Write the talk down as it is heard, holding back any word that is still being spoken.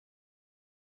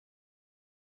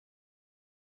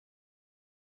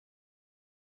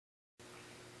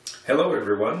Hello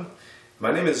everyone,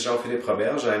 my name is Jean-Philippe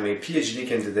Roberge. I'm a PhD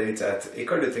candidate at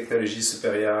École de Technologie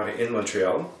Supérieure in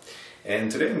Montreal,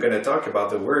 and today I'm going to talk about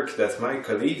the work that my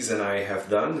colleagues and I have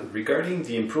done regarding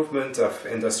the improvement of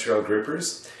industrial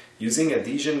grippers using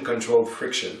adhesion-controlled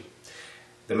friction.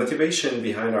 The motivation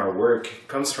behind our work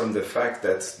comes from the fact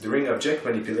that during object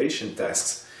manipulation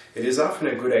tasks, it is often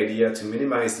a good idea to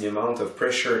minimize the amount of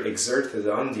pressure exerted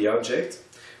on the object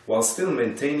while still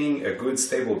maintaining a good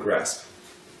stable grasp.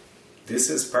 This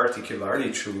is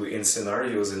particularly true in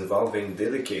scenarios involving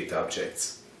delicate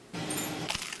objects.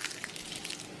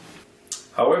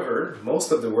 However,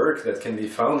 most of the work that can be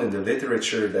found in the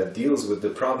literature that deals with the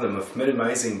problem of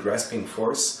minimizing grasping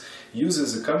force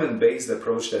uses a common-based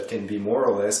approach that can be more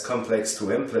or less complex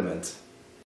to implement.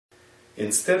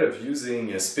 Instead of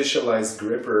using a specialized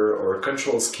gripper or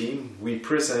control scheme, we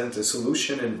present a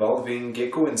solution involving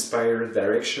gecko-inspired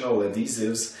directional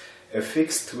adhesives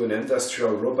affixed to an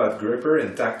industrial robot gripper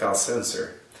and tactile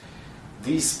sensor.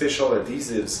 These special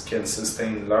adhesives can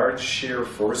sustain large shear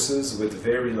forces with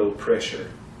very low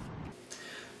pressure.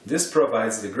 This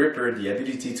provides the gripper the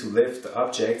ability to lift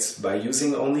objects by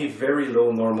using only very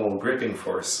low normal gripping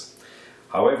force.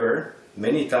 However,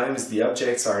 many times the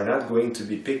objects are not going to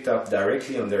be picked up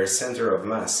directly on their center of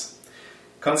mass.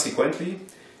 Consequently,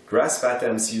 grasp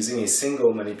attempts using a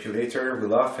single manipulator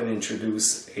will often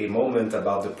introduce a moment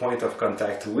about the point of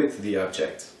contact with the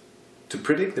object. To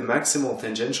predict the maximal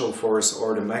tangential force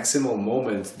or the maximal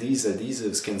moment these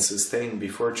adhesives can sustain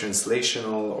before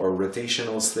translational or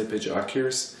rotational slippage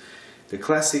occurs, the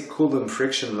classic Coulomb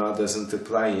friction law doesn't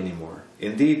apply anymore.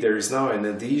 Indeed, there is now an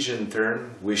adhesion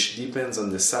term which depends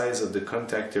on the size of the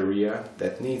contact area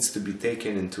that needs to be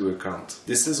taken into account.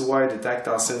 This is why the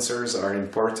tactile sensors are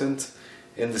important,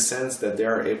 in the sense that they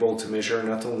are able to measure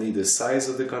not only the size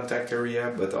of the contact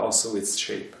area but also its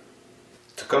shape.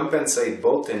 To compensate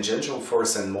both tangential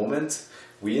force and moment,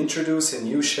 we introduce a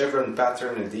new chevron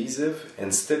pattern adhesive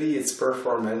and study its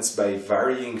performance by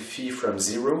varying phi from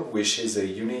 0, which is a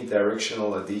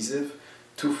unidirectional adhesive,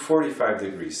 to 45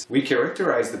 degrees. We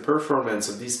characterize the performance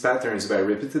of these patterns by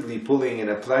repeatedly pulling and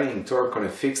applying torque on a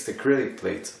fixed acrylic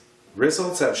plate.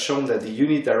 Results have shown that the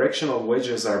unidirectional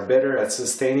wedges are better at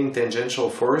sustaining tangential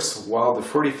force, while the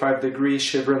 45-degree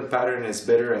chevron pattern is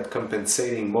better at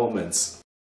compensating moments.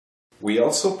 We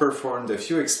also performed a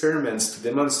few experiments to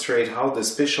demonstrate how the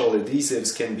special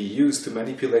adhesives can be used to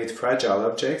manipulate fragile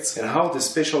objects and how the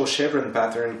special chevron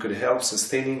pattern could help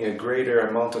sustaining a greater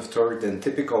amount of torque than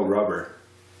typical rubber.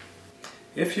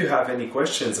 If you have any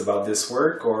questions about this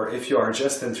work, or if you are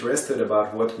just interested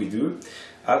about what we do,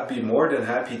 I'd be more than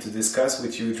happy to discuss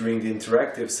with you during the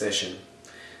interactive session.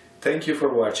 Thank you for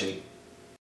watching.